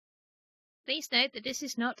Please note that this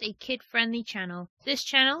is not a kid-friendly channel. This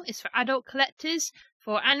channel is for adult collectors,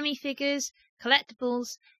 for anime figures,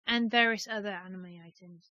 collectibles, and various other anime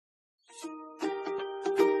items.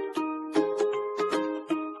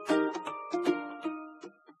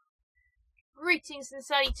 Greetings and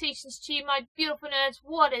salutations to you, my beautiful nerds.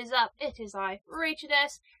 What is up? It is I, Rachel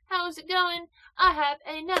S. How's it going? I have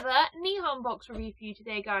another Nihon box review for you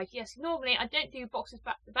today, guys. Yes, normally I don't do boxes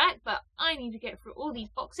back to back, but I need to get through all these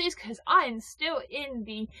boxes because I am still in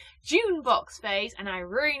the June box phase, and I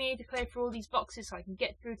really need to clear through all these boxes so I can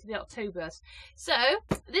get through to the Octobers. So,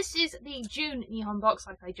 this is the June Nihon box,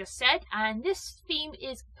 like I just said, and this theme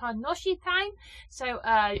is tanoshii time. So,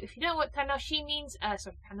 if you know what tanoshii means,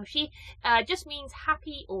 tanoshii just means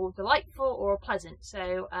happy or delightful or pleasant.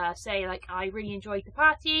 So, say like I really enjoyed the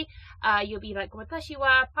party. You'll be like, watashi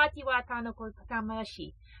wa party wa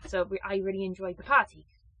tanoshi. So I really enjoyed the party.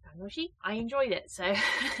 Tanoshi, I enjoyed it. So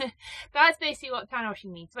that's basically what tanoshi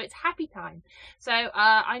means. So it's happy time. So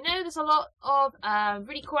I know there's a lot of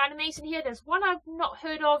really cool animes in here. There's one I've not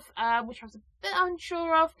heard of, which I was a bit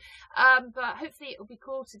unsure of, but hopefully it'll be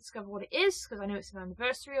cool to discover what it is, because I know it's an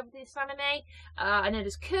anniversary of this anime. I know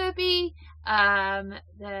there's Kirby,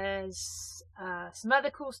 there's some other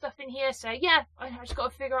cool stuff in here, so yeah, I just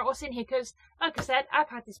got to figure out what's in here, because like I said, I've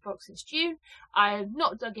had this box since June. I have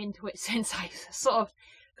not dug into it since I sort of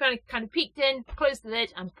kind of peeked in, closed the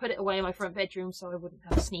lid and put it away in my front bedroom so I wouldn't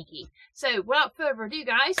have sneaky. So without further ado,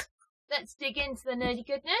 guys, let's dig into the nerdy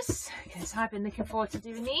goodness, because I've been looking forward to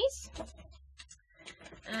doing these.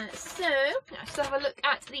 So let's have a look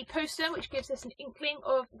at the poster, which gives us an inkling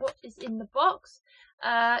of what is in the box.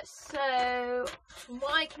 So from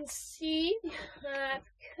what I can see, we have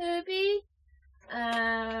Kirby.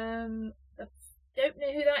 I don't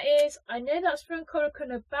know who that is. I know that's from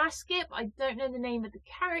Korokono Basket, but I don't know the name of the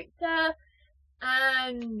character.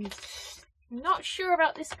 And I'm not sure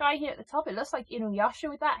about this guy here at the top. It looks like Inuyasha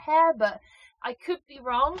with that hair, but I could be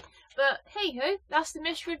wrong. But hey ho, that's the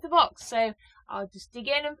mystery of the box. So I'll just dig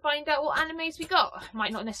in and find out what animes we got.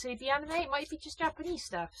 Might not necessarily be anime, it might be just Japanese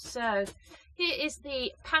stuff. So here is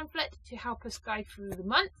the pamphlet to help us guide through the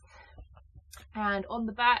month. And on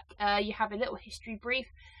the back, you have a little history brief.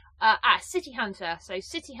 City Hunter. So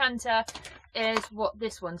City Hunter is what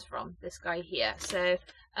this one's from, this guy here. So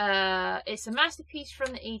it's a masterpiece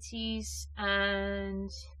from the 80s,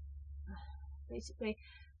 and basically,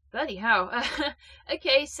 bloody hell.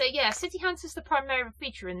 Okay, so yeah, City Hunter's the primary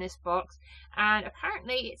feature in this box, and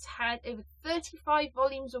apparently it's had over 35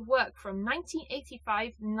 volumes of work from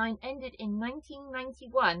 1985 and ended in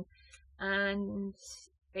 1991, and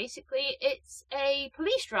basically it's a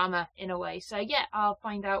police drama in a way. So yeah, I'll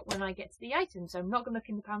find out when I get to the items. So I'm not going to look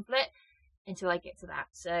in the pamphlet until I get to that.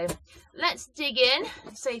 So let's dig in,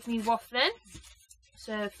 save me waffling.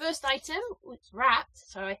 So first item, it's wrapped.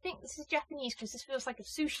 So I think this is Japanese because this feels like a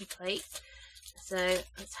sushi plate. So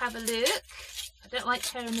let's have a look. I don't like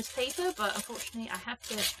tearing this paper, but unfortunately I have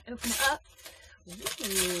to open it up.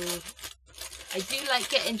 Ooh. I do like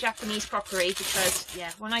getting Japanese crockery because,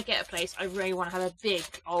 yeah, when I get a place, I really want to have a big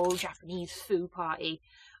old Japanese food party.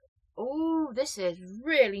 Oh, this is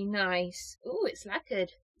really nice. Oh, it's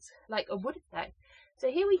lacquered. It's like a wood effect. So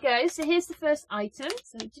here we go. So here's the first item.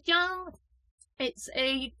 So, ta-da! It's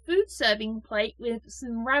a food serving plate with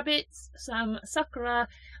some rabbits, some sakura,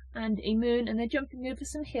 and a moon, and they're jumping over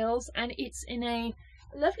some hills, and it's in a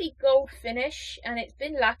lovely gold finish, and it's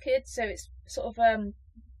been lacquered, so it's sort of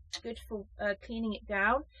good for cleaning it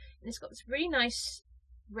down. And it's got this really nice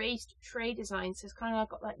raised tray design, so it's kind of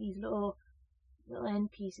got like these little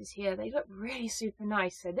end pieces here. They look really super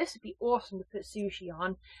nice. So this would be awesome to put sushi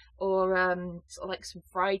on, or sort of like some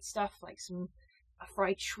fried stuff, like some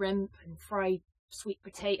fried shrimp and fried sweet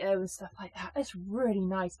potato and stuff like that. It's really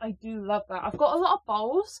nice. I do love that. I've got a lot of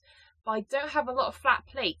bowls, but I don't have a lot of flat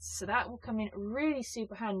plates, so that will come in really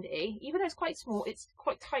super handy. Even though it's quite small, it's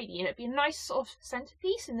quite tidy, and it'd be a nice sort of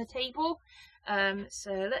centerpiece in the table.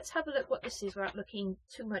 So let's have a look what this is without looking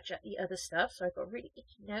too much at the other stuff. So I've got a really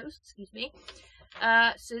itchy nose, excuse me.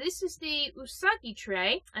 So this is the Usagi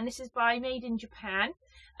tray, and this is by Made in Japan.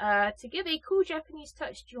 To give a cool Japanese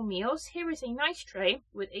touch to your meals, here is a nice tray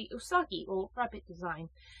with a Usagi or rabbit design.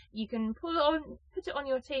 You can put it on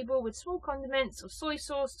your table with small condiments or soy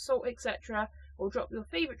sauce, salt, etc., or drop your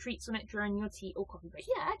favourite treats on it during your tea or coffee break.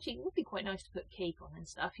 Yeah, actually, it would be quite nice to put cake on and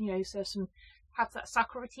stuff, you know, so have that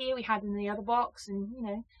sakura tea we had in the other box, and, you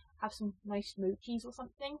know, have some nice mochis or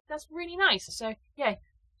something. That's really nice. So, yeah,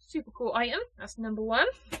 super cool item. That's number one.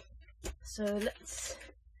 So, let's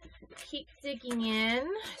keep digging in.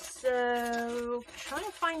 So, trying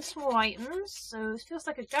to find small items. So, this feels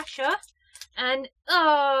like a gacha. And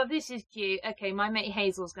oh, this is cute. Okay, my mate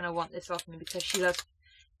Hazel's gonna want this off me because she loves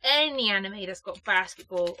any anime that's got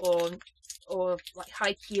basketball or like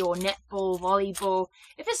haiku or netball, volleyball.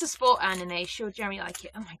 If it's a sport anime, she'll generally like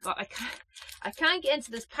it. Oh my god, I can't get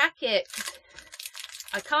into this packet.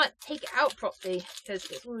 I can't take it out properly because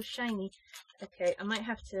it's all shiny. Okay, I might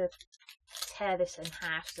have to tear this in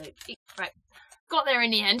half. So right, got there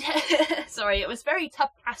in the end. Sorry, it was very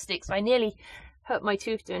tough plastic, so I nearly hurt my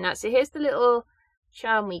tooth doing that. So here's the little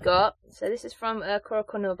charm we got. So this is from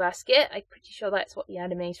Kuroko no Basket. I'm pretty sure that's what the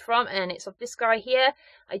anime is from, and it's of this guy here.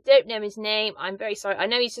 I don't know his name. I'm very sorry. I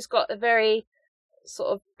know he's just got a very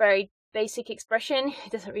basic expression. He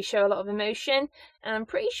doesn't really show a lot of emotion, and I'm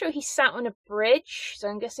pretty sure he's sat on a bridge, so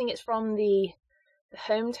I'm guessing it's from the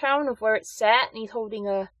hometown of where it's set, and he's holding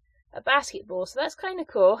a basketball, so that's kind of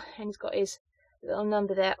cool. And he's got his little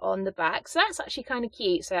number there on the back, so that's actually kind of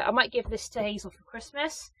cute. So I might give this to Hazel for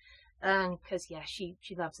Christmas, because yeah, she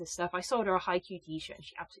loves this stuff. I sold her a Haikyuu t-shirt and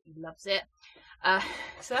she absolutely loves it.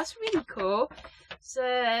 So that's really cool.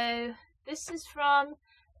 So this is from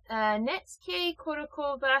Netsuke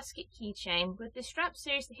Kuroko Basket Keychain. With this strap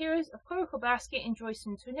series, the heroes of Kuroko Basket enjoy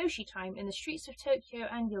some tanoshii time in the streets of Tokyo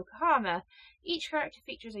and Yokohama. Each character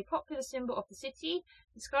features a popular symbol of the city: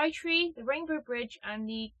 the Sky Tree, the Rainbow Bridge, and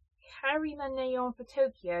the Karima Neon for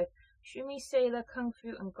Tokyo, Shumi Sailor, Kung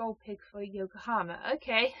Fu, and Gold Pig for Yokohama.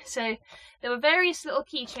 Okay, so there were various little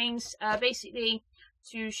keychains, basically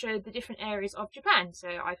to show the different areas of Japan. So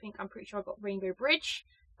I'm pretty sure I got Rainbow Bridge,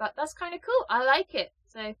 but that's kind of cool. I like it.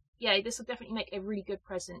 So yeah, this will definitely make a really good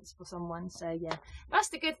present for someone. So yeah, that's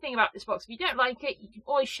the good thing about this box. If you don't like it, you can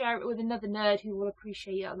always share it with another nerd who will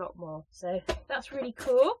appreciate it a lot more. So that's really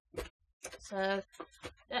cool. So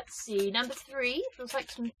let's see, number 3 feels like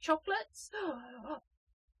some chocolates.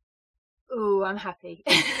 Oh, I'm happy.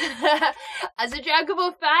 As a Dragon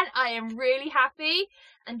Ball fan, I am really happy,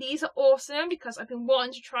 and these are awesome because I've been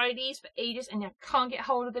wanting to try these for ages and I can't get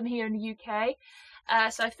hold of them here in the UK.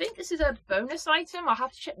 So I think this is a bonus item. I'll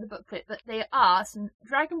have to check the booklet, but they are some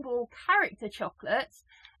Dragon Ball character chocolates.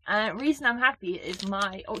 And the reason I'm happy is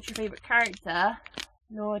my ultra favourite character,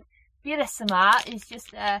 Lord Birasama, is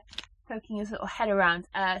just poking his little head around.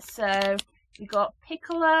 So we got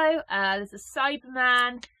Piccolo, there's a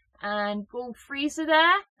Cyberman, and Gold Frieza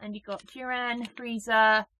there, and you got Jiren,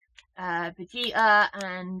 Frieza, Vegeta,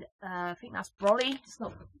 and I think that's Broly.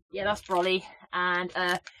 That's Broly, and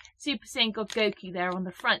Super Saiyan God Goku there on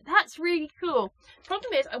the front. That's really cool.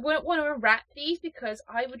 Problem is, I wouldn't want to unwrap these because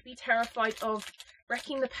I would be terrified of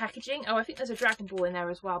wrecking the packaging. Oh, I think there's a Dragon Ball in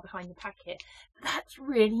there as well behind the packet. But that's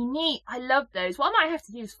really neat. I love those. What I might have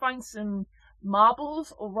to do is find some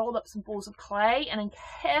marbles or roll up some balls of clay and then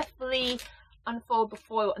carefully unfold the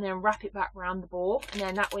foil and then wrap it back around the ball, and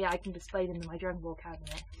then that way I can display them in my Dragon Ball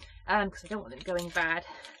cabinet, because I don't want them going bad.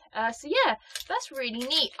 So yeah, that's really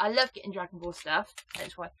neat. I love getting Dragon Ball stuff.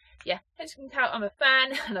 That's why, yeah, as you can tell, I'm a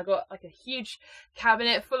fan, and I've got like a huge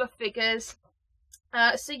cabinet full of figures.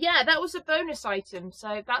 So yeah, that was a bonus item,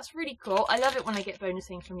 so that's really cool. I love it when I get bonus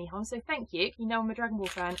things from Nihon, so thank you. You know I'm a Dragon Ball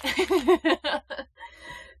fan.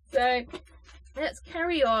 So let's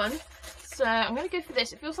carry on. So I'm going to go for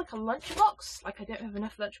this. It feels like a lunchbox. Like I don't have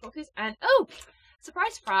enough lunchboxes. And oh,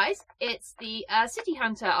 surprise, surprise, it's the City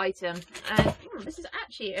Hunter item. And this is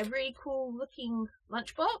actually a really cool looking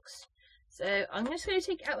lunchbox. So I'm just going to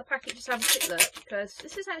take it out of the packet, just have a quick look, because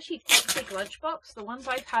this is actually quite a big lunchbox. The ones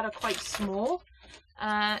I've had are quite small.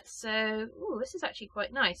 Ooh, this is actually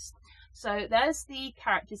quite nice. So there's the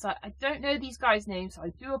characters. I don't know these guys' names, so I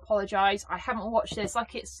do apologise. I haven't watched this.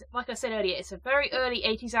 Like I said earlier, it's a very early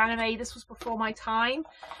 80s anime. This was before my time.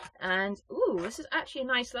 And ooh, this is actually a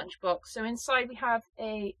nice lunchbox. So inside we have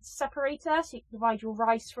a separator, so you can divide your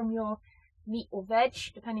rice from your meat or veg,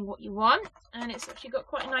 depending what you want. And it's actually got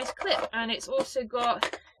quite a nice clip. And it's also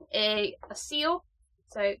got a seal,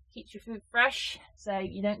 so it keeps your food fresh, so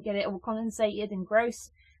you don't get it all condensated and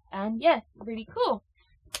gross. And yeah, really cool.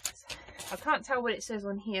 I can't tell what it says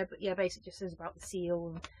on here, but yeah, basically just says about the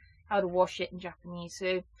seal and how to wash it in Japanese.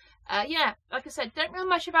 So yeah, like I said, don't know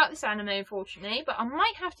much about this anime, unfortunately, but I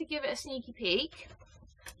might have to give it a sneaky peek.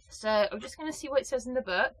 So I'm just going to see what it says in the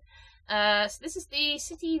book. So this is the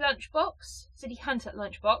City Hunter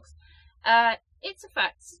lunchbox. It's a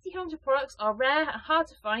fact, City Hunter products are rare and hard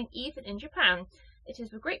to find even in Japan. It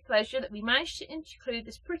is with great pleasure that we managed to include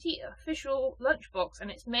this pretty official lunchbox,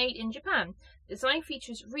 and it's made in Japan. The design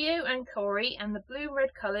features Ryo and Kori and the blue and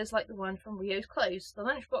red colours like the one from Ryo's clothes. The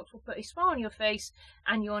lunchbox will put a smile on your face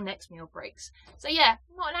and your next meal breaks. So yeah,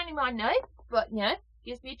 not an anime I know, but you know,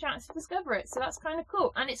 gives me a chance to discover it. So that's kind of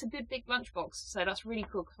cool. And it's a good big lunchbox. So that's really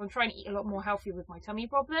cool because I'm trying to eat a lot more healthy with my tummy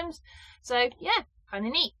problems. So yeah, kind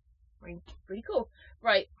of neat. Pretty cool.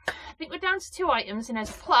 Right, I think we're down to 2 items, and there's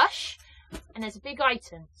a plush and there's a big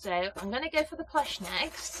item. So I'm going to go for the plush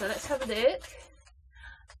next. So let's have a look.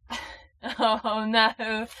 Oh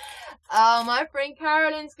no. Oh, my friend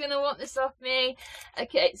Carolyn's going to want this off me.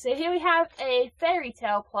 Okay, so here we have a fairy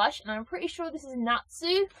tale plush, and I'm pretty sure this is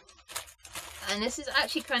Natsu. And this is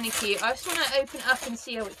actually kind of cute. I just want to open it up and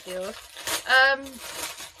see how it feels.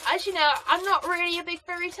 As you know, I'm not really a big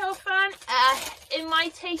fairy tale fan. In my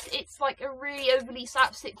taste, it's like a really overly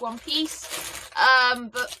slapstick One Piece.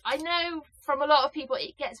 But I know from a lot of people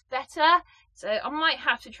it gets better. So I might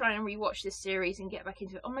have to try and rewatch this series and get back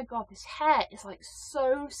into it. Oh my god, this hair is like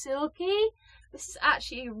so silky. This is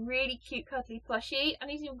actually a really cute cuddly plushie,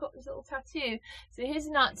 and he's even got this little tattoo. So here's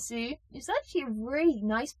Natsu. It's actually a really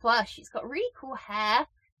nice plush. It's got really cool hair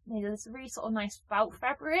made of this really sort of nice felt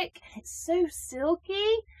fabric. It's so silky.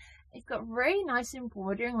 It's got very nice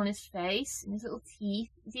embroidering on his face and his little teeth.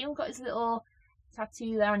 He's even got his little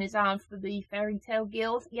tattoo there on his arm for the Fairy Tale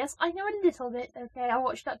Guild. Yes, I know a little bit, okay. I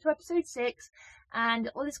watched up to episode 6, and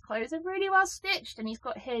all his clothes are really well stitched, and he's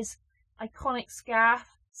got his iconic scarf.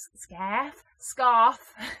 Say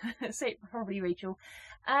it probably, Rachel.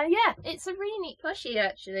 Yeah, it's a really neat plushie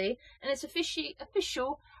actually, and it's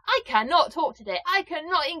official. I cannot talk today. I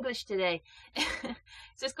cannot English today.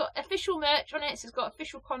 So it's got official merch on it. So it's got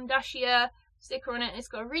official Kondashia sticker on it. And it's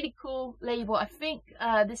got a really cool label. I think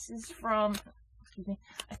this is from. Excuse me.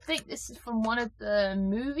 I think this is from one of the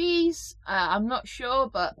movies. I'm not sure,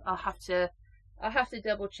 but I'll have to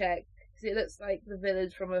double check because it looks like the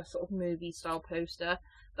village from a sort of movie style poster.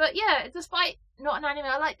 But yeah, despite not an anime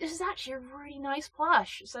I like, this is actually a really nice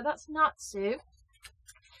plush. So that's Natsu.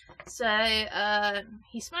 So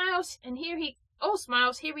he smiles, and here he all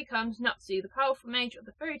smiles. Here he comes, Natsu, the powerful mage of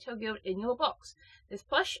the Fairy Tale Guild, in your box. This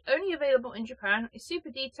plush, only available in Japan, is super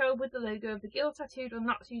detailed with the logo of the guild tattooed on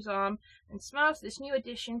Natsu's arm, and smiles this new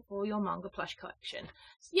addition for your manga plush collection.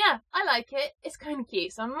 So yeah, I like it. It's kind of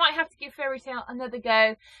cute. So I might have to give Fairy Tale another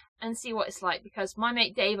go and see what it's like, because my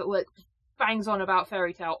mate Dave at work bangs on about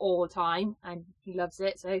Fairy Tale all the time, and he loves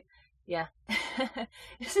it. So yeah,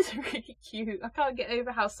 this is really cute. I can't get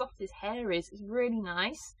over how soft his hair is. It's really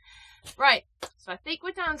nice. Right, so I think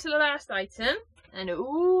we're down to the last item. And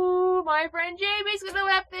ooh, my friend Jamie's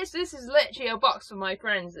gonna have this. This is literally a box for my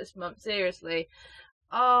friends this month, seriously.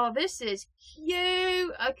 Oh, this is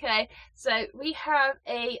cute. Okay, so we have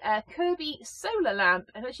a Kirby solar lamp,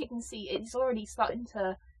 and as you can see, it's already starting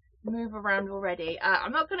to move around already.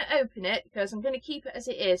 I'm not going to open it because I'm going to keep it as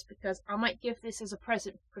it is, because I might give this as a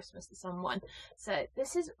present for Christmas to someone. So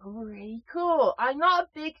this is really cool. I'm not a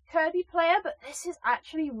big Kirby player, but this is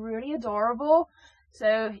actually really adorable.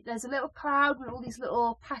 So there's a little cloud with all these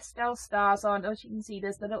little pastel stars on. As you can see,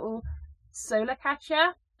 there's the little solar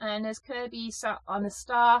catcher, and there's Kirby sat on a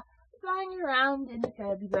star flying around in the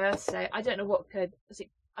Kirbyverse. So I don't know what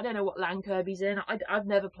I don't know what land Kirby's in. I've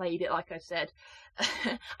never played it, like I said.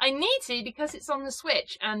 I need to, because it's on the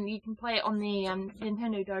Switch and you can play it on the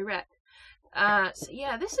Nintendo Direct. So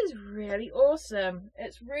yeah, this is really awesome.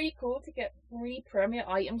 It's really cool to get 3 premiere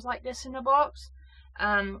items like this in a box.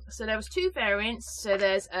 So there was 2 variants. So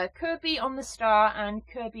there's Kirby on the star and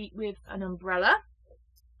Kirby with an umbrella.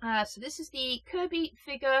 So this is the Kirby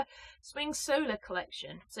Figure Swing Solar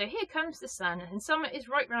Collection. So here comes the sun, and summer is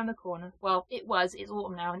right round the corner. Well, it's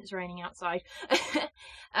autumn now and it's raining outside.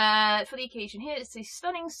 For the occasion here, it's a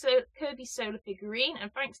stunning Kirby solar figurine,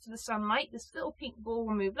 and thanks to the sunlight, this little pink ball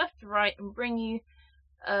will move left to right and bring you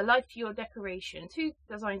life to your decoration. 2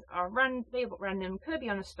 designs are labeled random: Kirby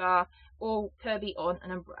on a star or Kirby on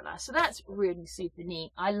an umbrella. So that's really super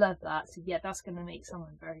neat. I love that. So yeah, that's going to make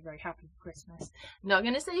someone very, very happy for Christmas. Not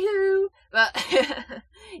going to say who, but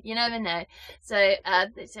you never know. So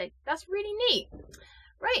that's really neat.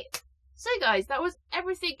 Right. So guys, that was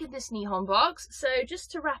everything in this Nihon box. So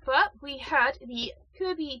just to wrap up, we had the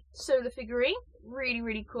Kirby solar figurine. Really,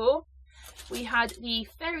 really cool. We had the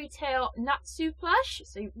Fairy Tale Natsu plush,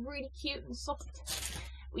 so really cute and soft.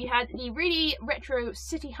 We had the really retro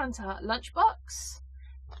City Hunter lunchbox.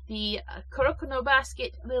 The Kuroko no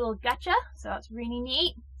Basket little gacha, so that's really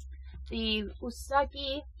neat. The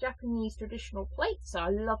Usagi Japanese traditional plate, so I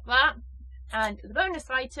love that. And the bonus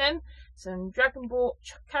item, some Dragon Ball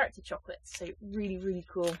character chocolates, so really, really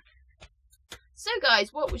cool. So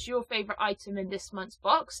guys, what was your favourite item in this month's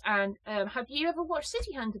box? And have you ever watched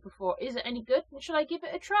City Hunter before? Is it any good? And shall I give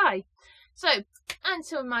it a try? So,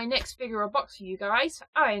 until my next figure or box for you guys,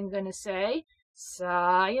 I am going to say,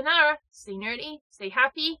 sayonara. Stay nerdy, stay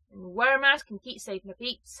happy, and wear a mask and keep safe, my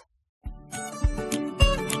peeps.